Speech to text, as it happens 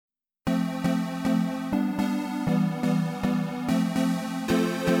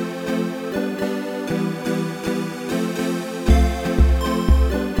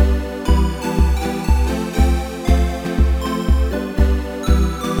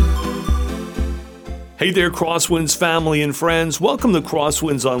Hey there, Crosswinds family and friends. Welcome to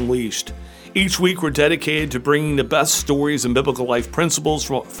Crosswinds Unleashed. Each week, we're dedicated to bringing the best stories and biblical life principles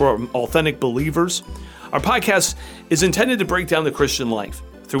from authentic believers. Our podcast is intended to break down the Christian life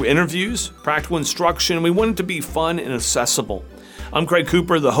through interviews, practical instruction, and we want it to be fun and accessible. I'm Craig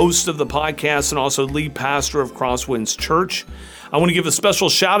Cooper, the host of the podcast and also lead pastor of Crosswinds Church. I want to give a special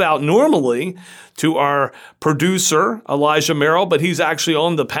shout out normally to our producer, Elijah Merrill, but he's actually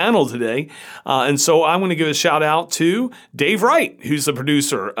on the panel today. And so I'm going to give a shout out to Dave Wright, who's the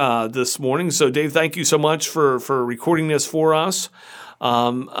producer this morning. So Dave, thank you so much for recording this for us.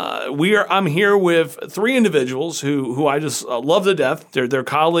 I'm here with three individuals who I just love to death. They're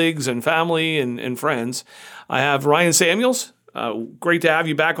colleagues and family and friends. I have Ryan Samuels. Great to have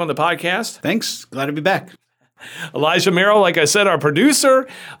you back on the podcast. Thanks. Glad to be back. Elijah Merrill, like I said, our producer,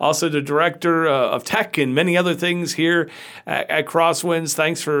 also the director of tech and many other things here at Crosswinds.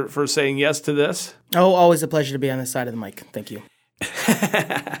 Thanks for saying yes to this. Oh, always a pleasure to be on this side of the mic. Thank you.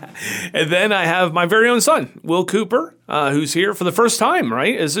 And then I have my very own son, Will Cooper, who's here for the first time,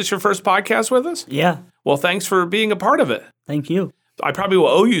 right? Is this your first podcast with us? Yeah. Well, thanks for being a part of it. Thank you. I probably will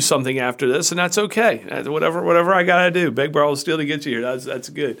owe you something after this, and that's okay. Whatever I got to do. Beg, borrow, steal to get you here. That's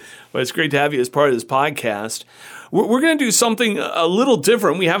good. But it's great to have you as part of this podcast. We're going to do something a little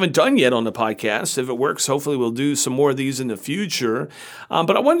different we haven't done yet on the podcast. If it works, hopefully we'll do some more of these in the future.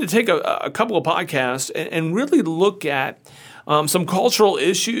 But I wanted to take a couple of podcasts and really look at some cultural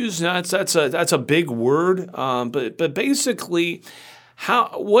issues. Now, that's a big word, but basically,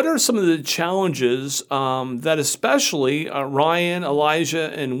 what are some of the challenges that especially Ryan,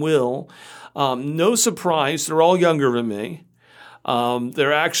 Elijah, and Will, no surprise, they're all younger than me.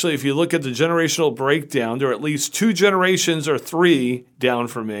 They're actually, if you look at the generational breakdown, they're at least two generations or three down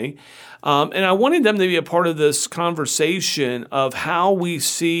from me. And I wanted them to be a part of this conversation of how we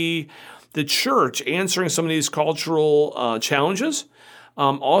see the church answering some of these cultural challenges.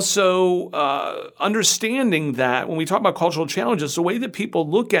 Also, understanding that when we talk about cultural challenges, the way that people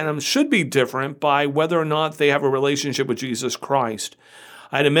look at them should be different by whether or not they have a relationship with Jesus Christ.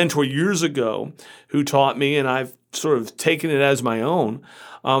 I had a mentor years ago who taught me, and I've sort of taken it as my own,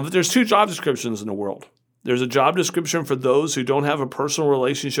 that there's two job descriptions in the world. There's a job description for those who don't have a personal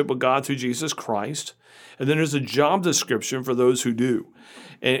relationship with God through Jesus Christ, and then there's a job description for those who do.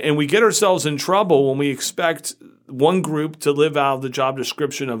 And we get ourselves in trouble when we expect one group to live out the job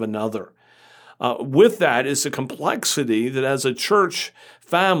description of another. With that is the complexity that as a church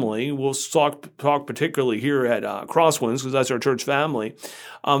family, we'll talk particularly here at Crosswinds, because that's our church family,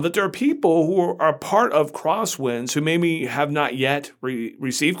 that there are people who are part of Crosswinds who maybe have not yet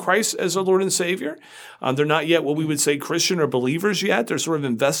received Christ as their Lord and Savior. They're not yet what we would say Christian or believers yet. They're sort of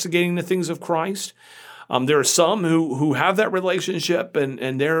investigating the things of Christ. There are some who have that relationship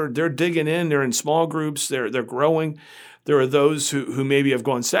and they're digging in. They're in small groups. They're growing. There are those who maybe have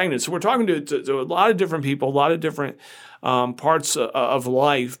gone stagnant. So we're talking to a lot of different people, a lot of different parts of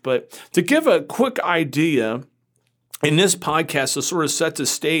life. But to give a quick idea in this podcast to sort of set the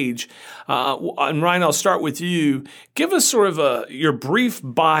stage, and Ryan, I'll start with you. Give us sort of your brief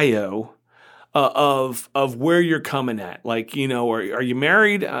bio of where you're coming at. Like, are you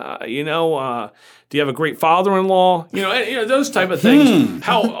married? Do you have a great father-in-law? Those type of things.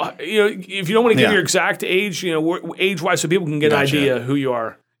 How, if you don't want to give your exact age, age-wise, so people can get an idea who you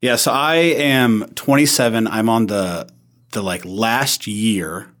are. Yeah, so I am 27. I'm on the last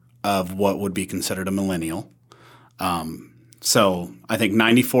year of what would be considered a millennial. So I think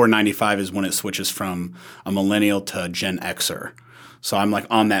 94, 95 is when it switches from a millennial to Gen Xer. So I'm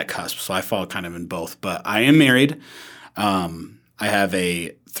on that cusp. So I fall kind of in both. But I am married. I have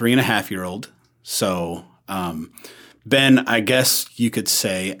a 3.5-year-old. So been, I guess you could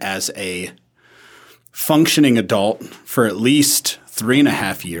say, as a functioning adult for at least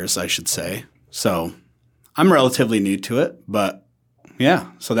 3.5 years, I should say. So I'm relatively new to it. But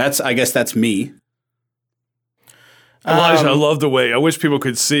yeah, so I guess that's me. Elijah, I love the way. I wish people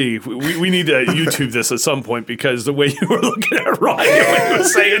could see. We need to YouTube this at some point because the way you were looking at Ryan when you were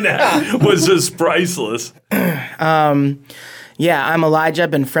saying that was just priceless. Yeah, I'm Elijah. I've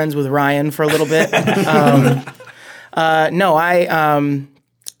been friends with Ryan for a little bit. I'm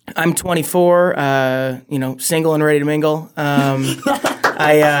 24. Single and ready to mingle.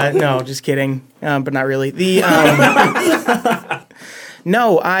 No, just kidding. But not really.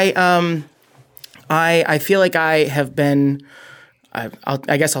 I feel like I have been,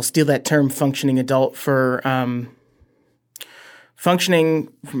 I guess I'll steal that term, functioning adult, for functioning,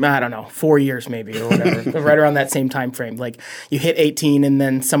 4 years maybe or whatever, right around that same time frame. Like you hit 18 and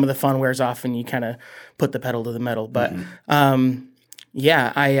then some of the fun wears off and you kind of put the pedal to the metal. But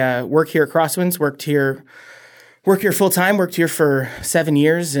Yeah, I work here at Crosswinds. Work here full time. Worked here for 7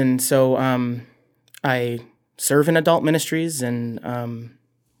 years, and so I serve in adult ministries, and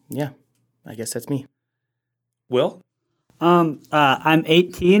yeah, I guess that's me. Will? I'm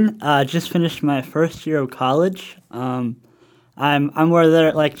 18. Just finished my first year of college. I'm where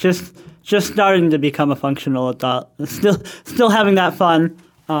they're like just starting to become a functional adult. Still having that fun,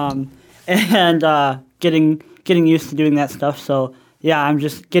 and getting used to doing that stuff. So yeah, I'm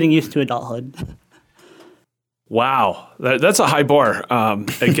just getting used to adulthood. Wow, that's a high bar.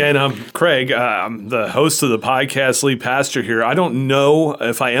 Again, I'm Craig. I'm the host of the podcast, lead pastor here. I don't know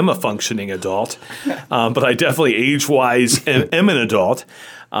if I am a functioning adult, but I definitely age-wise am an adult.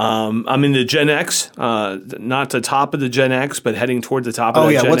 I'm in the Gen X, not the top of the Gen X, but heading toward the top of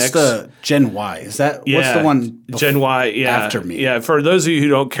the Gen X. What's the Gen Y? Is that what's the one Gen Y? Yeah, after me. Yeah, for those of you who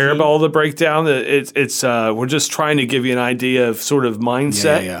don't care about all the breakdown, it's we're just trying to give you an idea of sort of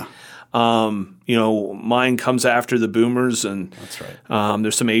mindset. Yeah. Mine comes after the boomers, and that's right.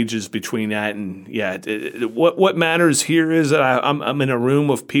 There's some ages between that, and what matters here is that I'm in a room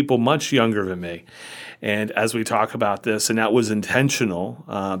of people much younger than me, and as we talk about this, and that was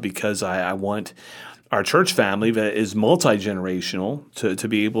intentional because I want our church family that is multi-generational to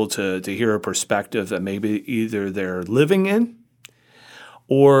be able to hear a perspective that maybe either they're living in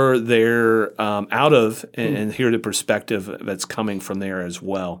or they're out of, and hear the perspective that's coming from there as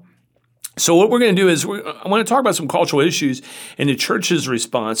well. So what we're going to do is I want to talk about some cultural issues and the church's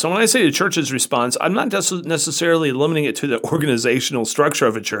response. So when I say the church's response, I'm not necessarily limiting it to the organizational structure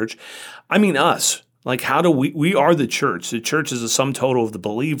of a church. I mean us. Like, how do we are the church. The church is the sum total of the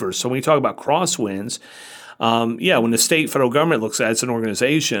believers. So when we talk about Crosswinds, when the state, federal government looks at it, it's an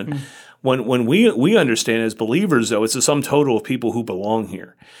organization. When we understand as believers, though, it's the sum total of people who belong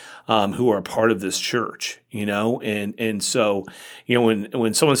here. Who are a part of this church, and so,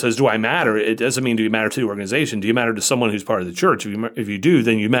 when someone says, do I matter? It doesn't mean do you matter to the organization. Do you matter to someone who's part of the church? If you do,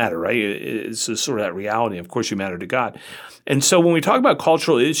 then you matter, right? It's just sort of that reality. Of course, you matter to God. And so when we talk about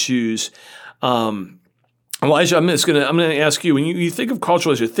cultural issues, Elijah, I'm going to ask you, when you think of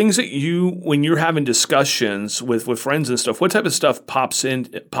cultural issues, things that when you're having discussions with friends and stuff, what type of stuff pops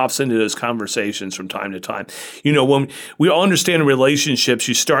into those conversations from time to time? When we all understand in relationships,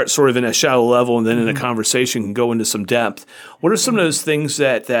 you start sort of in a shallow level, and then in a conversation can go into some depth. What are some of those things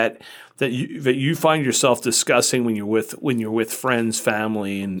that you find yourself discussing when you're with friends,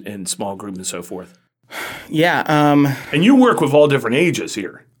 family, and small group and so forth? Yeah. And you work with all different ages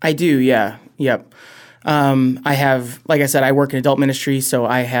here. I do. Yeah. Yep. I have, like I said, I work in adult ministry, so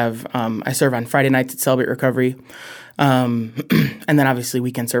I have I serve on Friday nights at Celebrate Recovery, and then obviously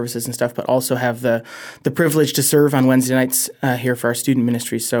weekend services and stuff. But also have the privilege to serve on Wednesday nights here for our student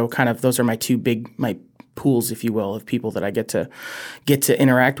ministry. So kind of those are my pools, if you will, of people that I get to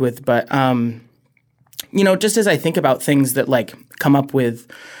interact with. But just as I think about things that like come up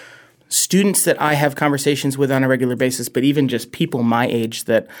with students that I have conversations with on a regular basis, but even just people my age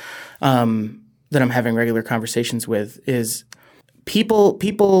that I'm having regular conversations with is people,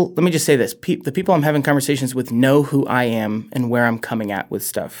 let me just say this, the people I'm having conversations with know who I am and where I'm coming at with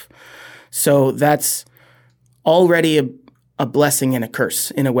stuff. So that's already a blessing and a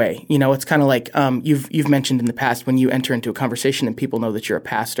curse in a way. It's kind of like you've mentioned in the past when you enter into a conversation and people know that you're a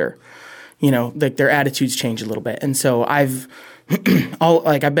pastor, like their attitudes change a little bit. And so I've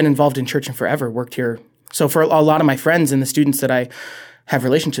been involved in church and forever, worked here. So for a lot of my friends and the students that I have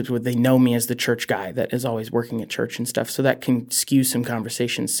relationships with, they know me as the church guy that is always working at church and stuff. So that can skew some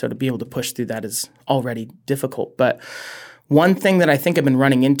conversations. So to be able to push through that is already difficult. But one thing that I think I've been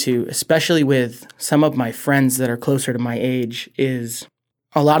running into, especially with some of my friends that are closer to my age, is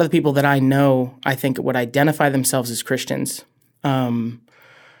a lot of the people that I know, I think would identify themselves as Christians. And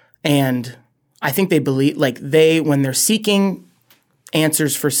I think they believe, when they're seeking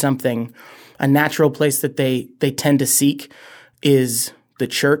answers for something, a natural place that they tend to seek is the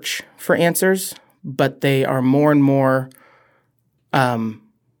church for answers, but they are more and more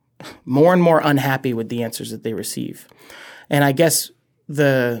unhappy with the answers that they receive. And I guess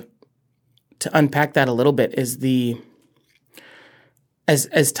to unpack that a little bit is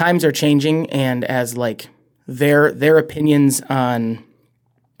as times are changing and as like their opinions on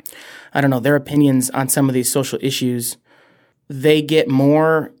some of these social issues, they get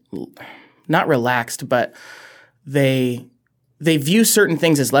more not relaxed, but they view certain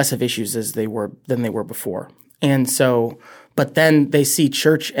things as less of issues than they were before. And so, but then they see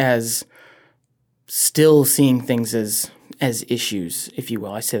church as still seeing things as issues, if you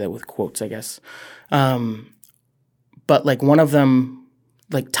will. I say that with quotes, I guess. But like one of them,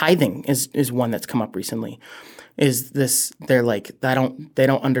 like tithing is one that's come up recently. is this, they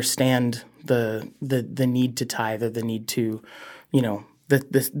don't understand the need to tithe, or the need to,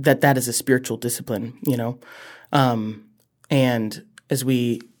 that is a spiritual discipline, and as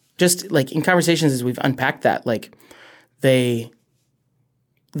we just like in conversations, as we've unpacked that, like the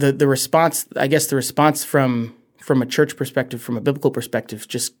response, I guess the response from a church perspective, from a biblical perspective,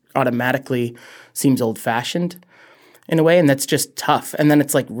 just automatically seems old-fashioned in a way, and that's just tough. And then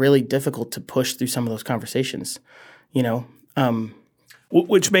it's like really difficult to push through some of those conversations,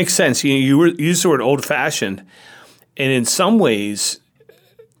 Which makes sense. You use the word old-fashioned, and in some ways,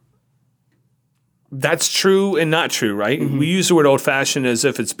 that's true and not true, right? Mm-hmm. We use the word old-fashioned as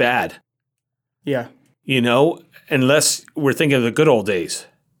if it's bad. Yeah. Unless we're thinking of the good old days,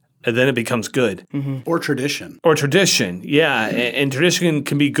 and then it becomes good. Mm-hmm. Or tradition. Yeah. Mm-hmm. And tradition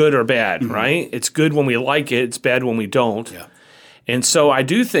can be good or bad, mm-hmm. right? It's good when we like it. It's bad when we don't. Yeah. And so I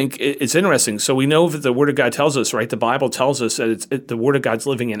do think it's interesting. So we know that the Word of God tells us, right? The Bible tells us that the Word of God's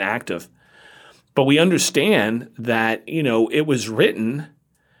living and active. But we understand that, it was written,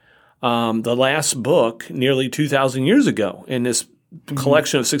 the last book, nearly 2,000 years ago in this mm-hmm.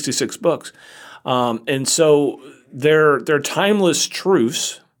 collection of 66 books. And so they're timeless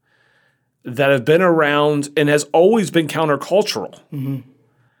truths that have been around and has always been countercultural. Mm-hmm.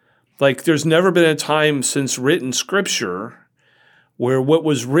 Like there's never been a time since written Scripture where what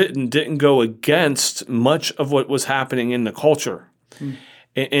was written didn't go against much of what was happening in the culture. Mm.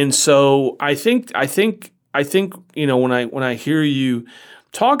 And so I think when I hear you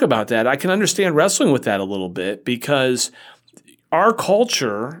talk about that, I can understand wrestling with that a little bit, because our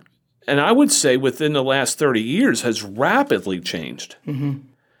culture, and I would say within the last 30 years, has rapidly changed. Mm-hmm.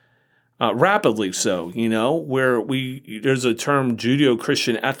 Rapidly so, where there's a term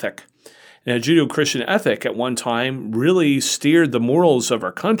Judeo-Christian ethic. And a Judeo-Christian ethic at one time really steered the morals of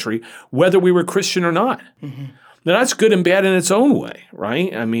our country, whether we were Christian or not. Mm-hmm. Now, that's good and bad in its own way,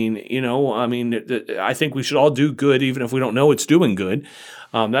 right? I think we should all do good even if we don't know it's doing good.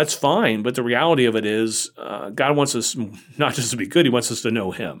 That's fine. But the reality of it is God wants us not just to be good, He wants us to know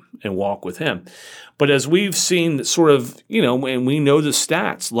Him and walk with Him. But as we've seen sort of, and we know the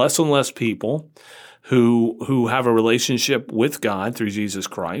stats, less and less people who have a relationship with God through Jesus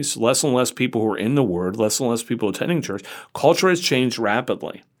Christ, less and less people who are in the Word, less and less people attending church, culture has changed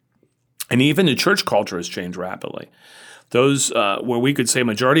rapidly. And even the church culture has changed rapidly. Those where we could say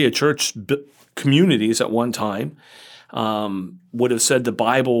majority of church communities at one time would have said the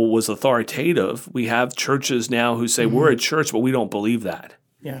Bible was authoritative. We have churches now who say, mm-hmm. we're a church, but we don't believe that.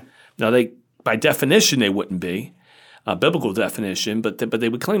 Yeah. Now, by definition, they wouldn't be. Biblical definition, but they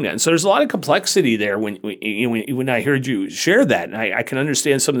would claim that. And so there's a lot of complexity there when I heard you share that. And I can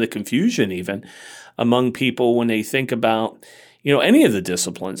understand some of the confusion even among people when they think about, any of the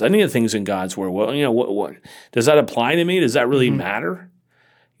disciplines, any of the things in God's Word. Well, what does that apply to me? Does that really mm-hmm. matter?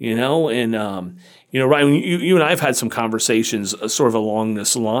 Ryan, you and I have had some conversations sort of along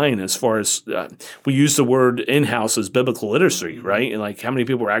this line as far as we use the word in-house as biblical literacy, right? And like how many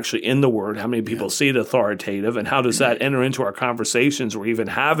people are actually in the Word, how many people see it authoritative, and how does that enter into our conversations we're even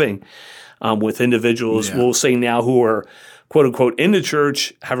having with individuals, we'll say now, who are quote unquote in the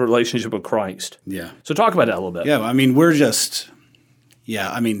church, have a relationship with Christ. Yeah. So talk about that a little bit. Yeah,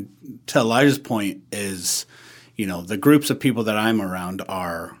 to Elijah's point is, the groups of people that I'm around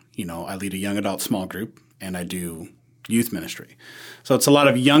are, I lead a young adult small group and I do youth ministry. So it's a lot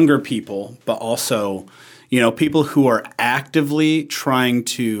of younger people, but also, people who are actively trying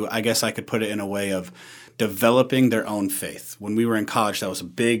to, I guess I could put it in a way of developing their own faith. When we were in college, that was a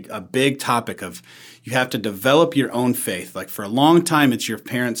big topic of you have to develop your own faith. Like for a long time, it's your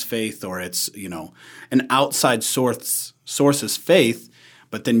parents' faith or it's, an outside source's faith.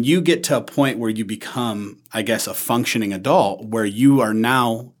 But then you get to a point where you become, I guess, a functioning adult where you are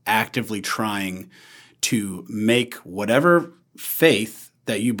now actively trying to make whatever faith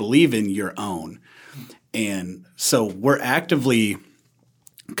that you believe in your own. And so we're actively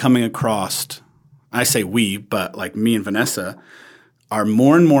coming across, I say we, but like me and Vanessa, are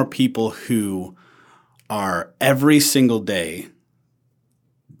more and more people who are every single day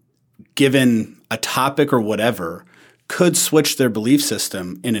given a topic or whatever could switch their belief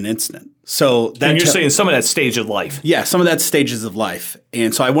system in an instant. So that and you're saying some of that stage of life. Yeah, some of that stages of life.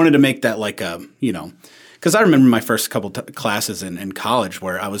 And so I wanted to make that like a, because I remember my first couple classes in college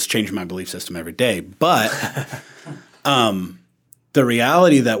where I was changing my belief system every day. But the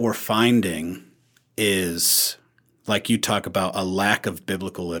reality that we're finding is, like you talk about, a lack of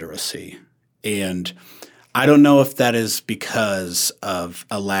biblical literacy. And I don't know if that is because of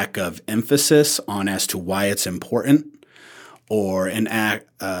a lack of emphasis on as to why it's important, or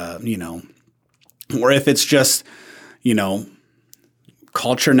or if it's just,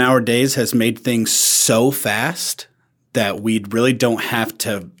 culture nowadays has made things so fast that we really don't have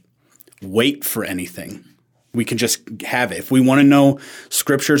to wait for anything. We can just have it. If we want to know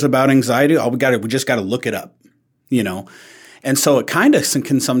scriptures about anxiety, we just got to look it up, And so it kind of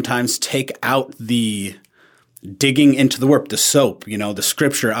can sometimes take out the digging into the work, the SOAP, the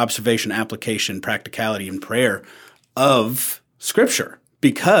scripture, observation, application, practicality, and prayer of scripture.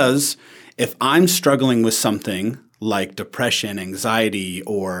 Because if I'm struggling with something like depression, anxiety,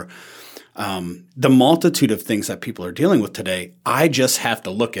 or the multitude of things that people are dealing with today, I just have to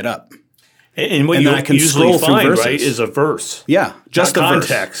look it up. And what and you then I can usually scroll through find, verses. right, is a verse. Yeah, just Not a verse.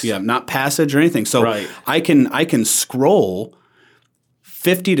 context. Yeah, not passage or anything. So Right. I can scroll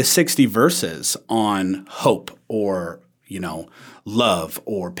 50 to 60 verses on hope or, love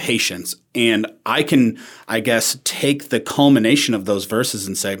or patience. And I can, I guess, take the culmination of those verses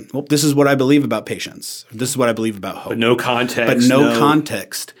and say, well, this is what I believe about patience. This is what I believe about hope. But no context. But no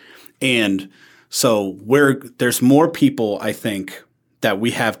context. And so there's more people, I think, that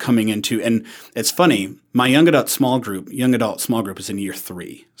we have coming into, and it's funny, my young adult small group is in year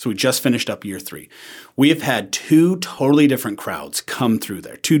 3. So we just finished up year 3. We have had 2 totally different crowds come through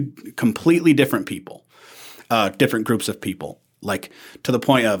there, 2 completely different people, different groups of people, like to the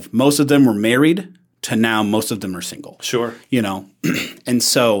point of most of them were married to now most of them are single. Sure. And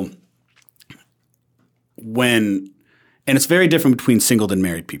so and it's very different between single and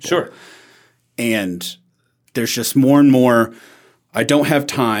married people. Sure. And there's just more and more, I don't have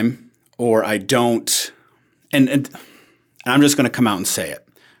time, or I don't, and I'm just going to come out and say it.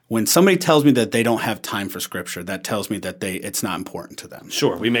 When somebody tells me that they don't have time for scripture, that tells me that it's not important to them.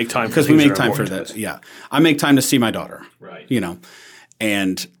 Sure. We make time for Because we things make that are time for important that. to us. Yeah. I make time to see my daughter. Right.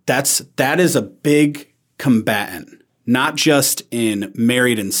 And that is a big combatant, not just in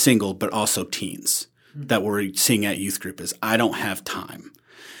married and single, but also teens that we're seeing at youth group is I don't have time.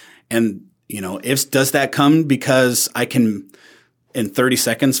 And, does that come because I can in 30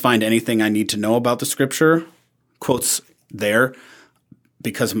 seconds find anything I need to know about the scripture, quotes there,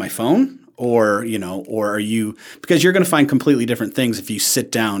 because of my phone? Or, or are you – because you're going to find completely different things if you sit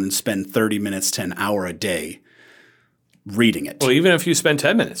down and spend 30 minutes to an hour a day reading it. Well, even if you spend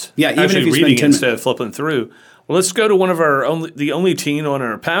 10 minutes. Yeah, even actually if you spend reading 10 instead of flipping through. Well, let's go to one of the only teen on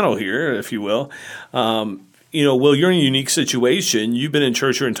our panel here, if you will. Will, you're in a unique situation. You've been in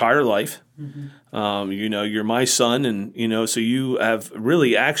church your entire life. Mm-hmm. You're my son, and so you have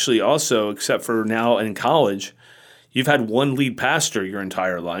really actually also, except for now in college, you've had one lead pastor your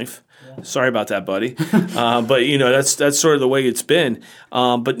entire life. Yeah. Sorry about that, buddy. But that's sort of the way it's been.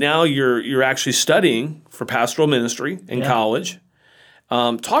 But now you're actually studying for pastoral ministry in college.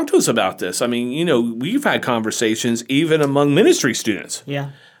 Talk to us about this. I mean, we've had conversations even among ministry students.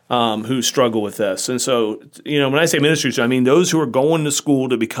 Yeah. Who struggle with this. And so, when I say ministry, I mean those who are going to school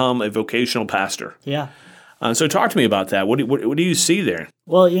to become a vocational pastor. Yeah. So talk to me about that. What do you see there?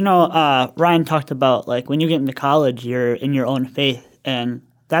 Well, Ryan talked about, like, when you get into college, you're in your own faith, and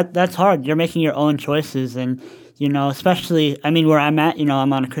that's hard. You're making your own choices, and, especially, where I'm at,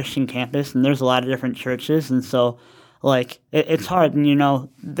 I'm on a Christian campus, and there's a lot of different churches, and so, like, it's hard, and,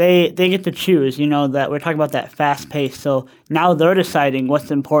 they get to choose, that we're talking about that fast pace. So now they're deciding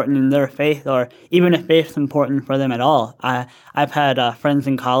what's important in their faith, or even if faith's important for them at all. I've had friends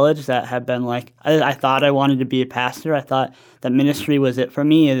in college that have been like, I thought I wanted to be a pastor. I thought that ministry was it for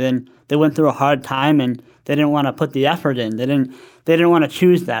me. And then they went through a hard time and they didn't want to put the effort in. They didn't want to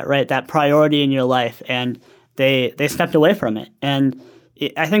choose that, right? That priority in your life. And they stepped away from it. And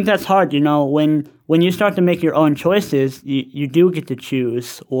I think that's hard, when you start to make your own choices, you do get to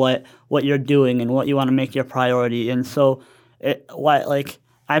choose what you're doing and what you want to make your priority. And so,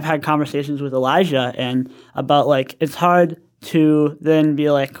 I've had conversations with Elijah and about, like, it's hard to then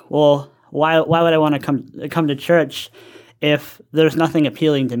be like, well, why would I want to come to church if there's nothing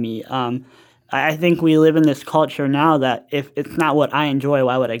appealing to me? I think we live in this culture now that if it's not what I enjoy,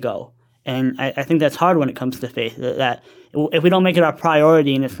 why would I go? And I think that's hard when it comes to faith, that if we don't make it our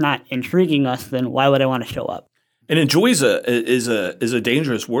priority and it's not intriguing us, then why would I want to show up? And enjoy is a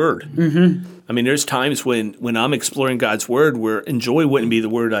dangerous word. Mm-hmm. There's times when I'm exploring God's word where enjoy wouldn't be the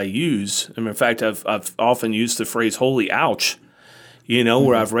word I use. In fact, I've often used the phrase "holy ouch,"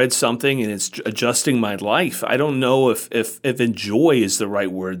 where I've read something and it's adjusting my life. I don't know if enjoy is the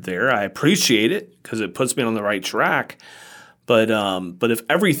right word there. I appreciate it because it puts me on the right track. But if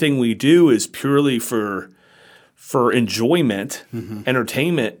everything we do is purely for enjoyment,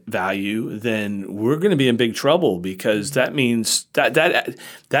 entertainment value, then we're going to be in big trouble, because that means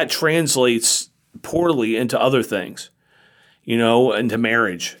that translates poorly into other things, into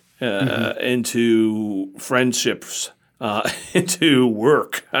marriage into friendships, into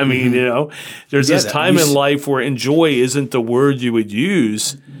work. I mean, there's this time in life where enjoy isn't the word you would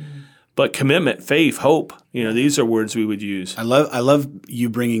use, but commitment, faith, hope. These are words we would use. I love you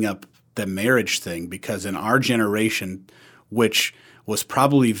bringing up the marriage thing, because in our generation, which was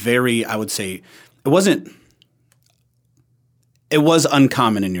probably very, I would say, it was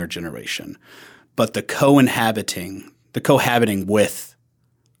uncommon in your generation, but the cohabiting with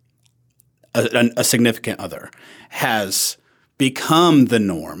a significant other has become the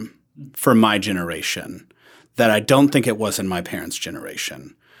norm for my generation that I don't think it was in my parents'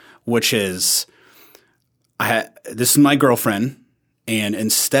 generation, which is this is my girlfriend, and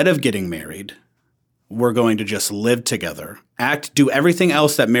instead of getting married, we're going to just live together, do everything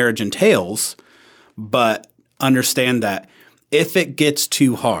else that marriage entails, but understand that if it gets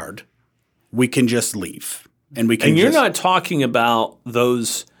too hard, we can just leave. And you're not talking about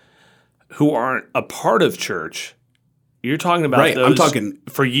those who aren't a part of church. You're talking about those I'm talking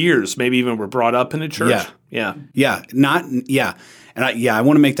for years, maybe even were brought up in a church. Yeah. And I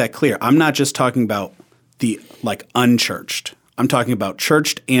want to make that clear. I'm not just talking about the unchurched. I'm talking about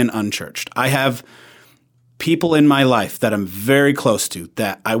churched and unchurched. I have people in my life that I'm very close to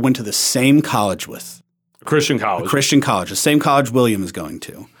that I went to the same college with. Christian college, the same college William is going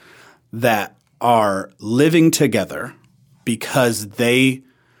to, that are living together because I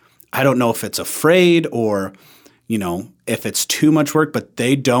don't know if it's afraid or, if it's too much work, but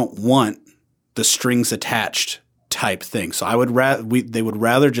they don't want the strings attached type thing. So they would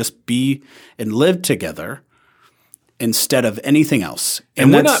rather just be and live together instead of anything else.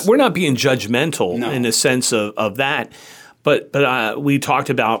 And we're not being judgmental in the sense of that. But we talked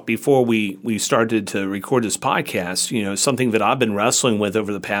about before we started to record this podcast, something that I've been wrestling with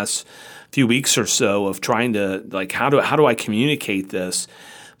over the past few weeks or so of trying to how do I communicate this?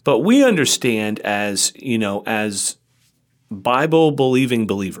 But we understand as Bible believing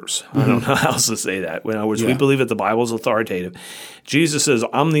believers. I don't know how else to say that. In other words, we believe that the Bible is authoritative. Jesus says,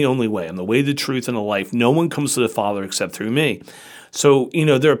 "I'm the only way. I'm the way, the truth, and the life. No one comes to the Father except through me." So,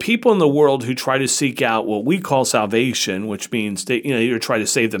 there are people in the world who try to seek out what we call salvation, which means they, either try to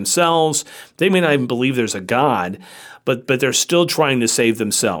save themselves. They may not even believe there's a God, but they're still trying to save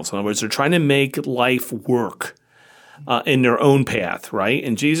themselves. In other words, they're trying to make life work in their own path, right?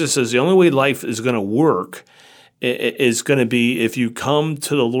 And Jesus says the only way life is going to work is going to be if you come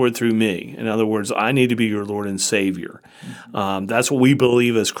to the Lord through me. In other words, I need to be your Lord and Savior. That's what we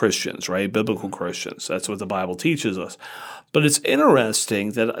believe as Christians, right? Biblical Christians. That's what the Bible teaches us. But it's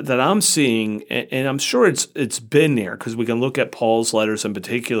interesting that I'm seeing, and I'm sure it's been there because we can look at Paul's letters in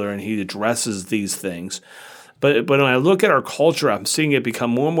particular, and he addresses these things. But when I look at our culture, I'm seeing it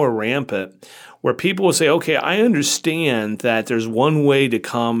become more and more rampant, where people will say, "Okay, I understand that there's one way to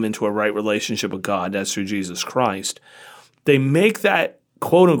come into a right relationship with God. That's through Jesus Christ." They make that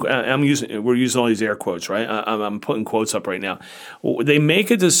quote unquote. We're using all these air quotes, right? I'm putting quotes up right now. They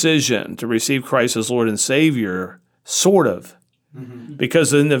make a decision to receive Christ as Lord and Savior. Sort of. Mm-hmm.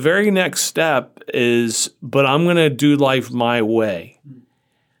 Because then the very next step is, but I'm going to do life my way.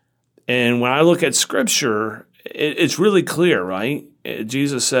 And when I look at Scripture, it's really clear, right?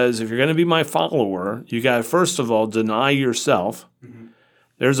 Jesus says, if you're going to be my follower, you got to, first of all, deny yourself. Mm-hmm.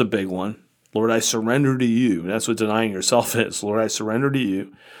 There's a big one. Lord, I surrender to you. That's what denying yourself is. Lord, I surrender to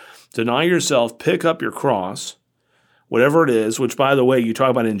you. Deny yourself, pick up your cross, whatever it is, which, by the way, you talk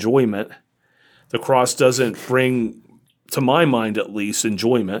about enjoyment. The cross doesn't bring, to my mind at least,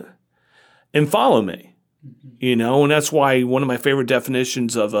 enjoyment, and follow me. And that's why one of my favorite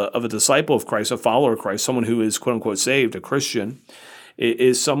definitions of a disciple of Christ, a follower of Christ, someone who is quote unquote saved, a Christian,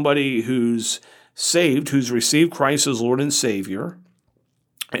 is somebody who's saved, who's received Christ as Lord and Savior,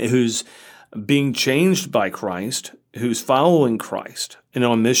 who's being changed by Christ, who's following Christ, and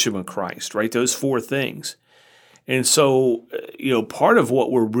on mission with Christ, right? Those four things. And so, part of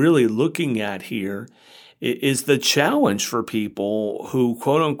what we're really looking at here is the challenge for people who,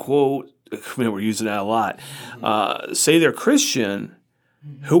 quote unquote, we're using that a lot, say they're Christian,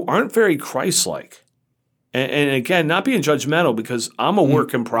 who aren't very Christ-like. And again, not being judgmental, because I'm a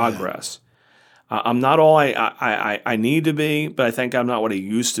work in progress. I'm not all I need to be, but I think I'm not what I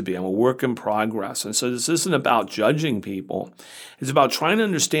used to be. I'm a work in progress. And so this isn't about judging people. It's about trying to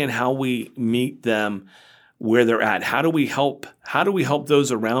understand how we meet them where they're at. How do we help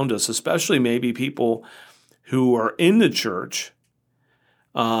those around us, especially maybe people who are in the church,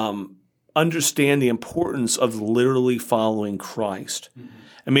 understand the importance of literally following Christ? Mm-hmm.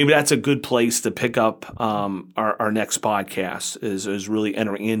 And maybe that's a good place to pick up our next podcast is really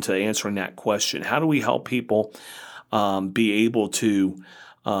entering into answering that question. How do we help people be able to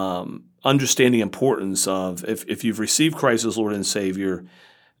understand the importance of if you've received Christ as Lord and Savior,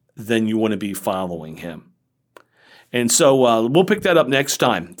 then you want to be following him. And so we'll pick that up next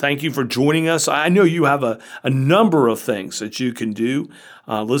time. Thank you for joining us. I know you have a number of things that you can do.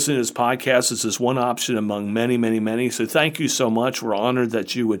 Listening to this podcast is just one option among many, many, many. So thank you so much. We're honored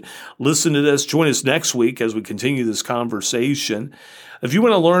that you would listen to this. Join us next week as we continue this conversation. If you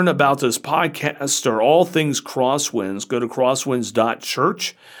want to learn about this podcast or all things Crosswinds, go to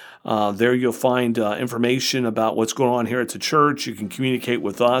crosswinds.church. There you'll find information about what's going on here at the church. You can communicate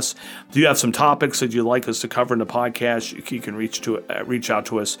with us. If you have some topics that you'd like us to cover in the podcast, you can reach out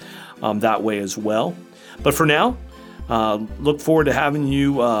to us that way as well. But for now, look forward to having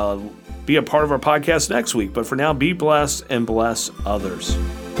you be a part of our podcast next week. But for now, be blessed and bless others.